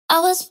I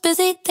was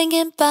busy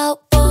thinking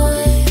about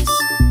boys,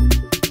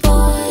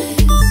 boys,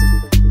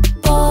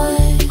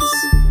 boys.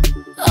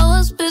 I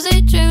was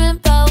busy dreaming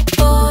about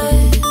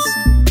boys,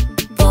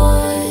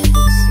 boys,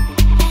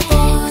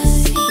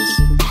 boys.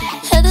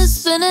 Head is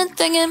spinning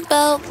thinking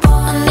about boys.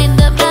 I need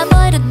that bad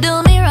boy to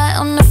do me right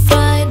on a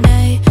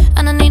Friday,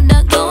 and I need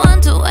that good one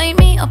to wake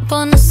me up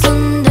on a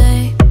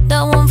Sunday.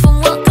 That one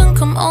from work can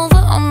come over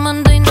on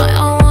Monday night.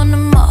 I want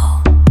them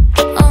all,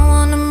 I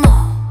want them all.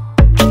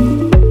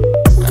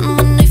 And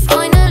when they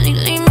finally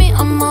leave me,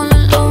 I'm all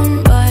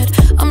alone. But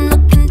I'm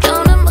looking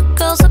down and my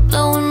girls are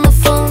blowing my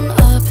phone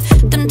up.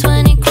 Them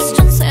 20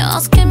 questions they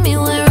asking me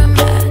where I'm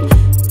at,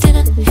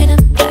 didn't hit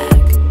them back.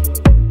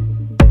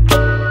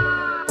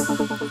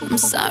 I'm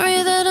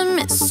sorry that I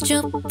missed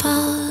your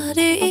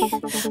party.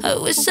 I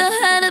wish I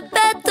had a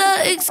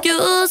better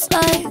excuse,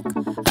 like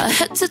I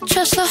had to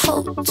trash the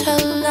hotel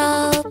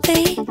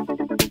lobby.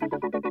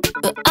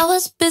 But I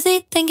was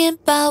busy thinking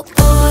about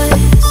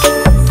boys,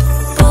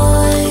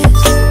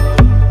 boys,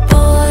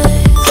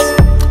 boys.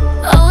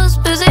 I was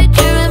busy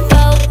dreaming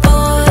about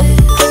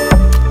boys,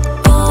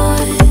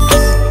 boys,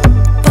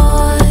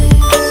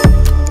 boys.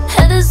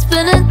 Head is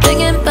spinning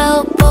thinking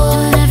about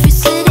boys. In every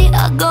city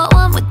I got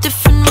one with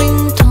different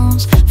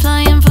ringtones.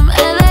 Flying from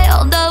LA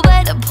all the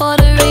way to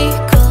Puerto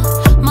Rico.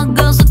 My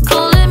girls are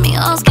calling me,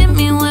 asking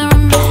me where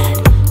I'm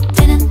at,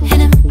 didn't hit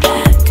him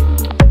back.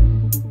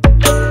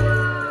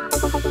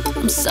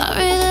 I'm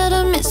sorry that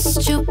I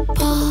missed your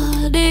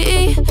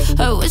party.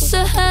 I wish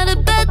I had a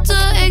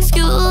better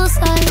excuse,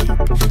 like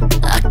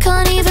I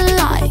can't even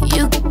lie,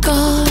 you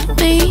got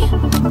me.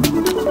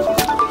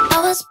 I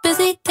was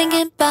busy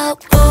thinking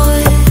about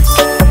boys,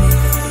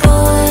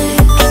 boys,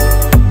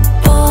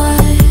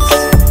 boys.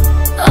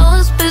 I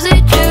was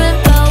busy dreaming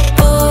about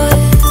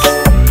boys,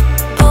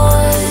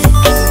 boys,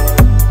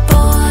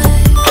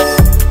 boys.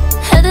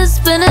 Head is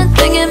spinning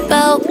thinking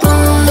about boys.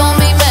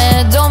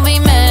 Don't be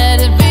mad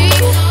at me,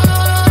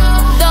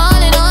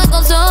 darling, I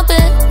can't stop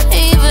it,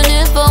 even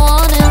if I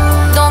want it.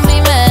 Don't be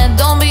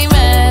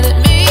mad at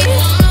me,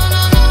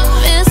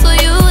 miss what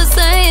you were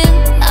saying,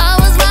 I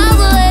was miles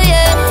away,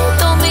 yeah.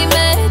 Don't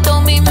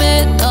be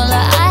mad, not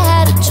like I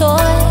had a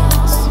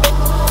choice.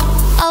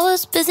 I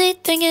was busy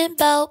thinking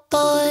about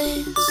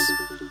boys,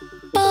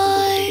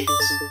 boys,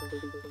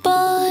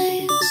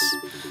 boys.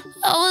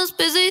 I was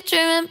busy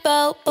dreaming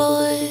about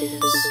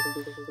boys,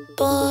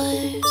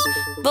 boys,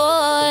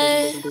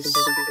 boys.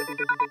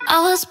 I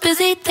was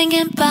busy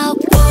thinking about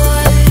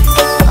boys.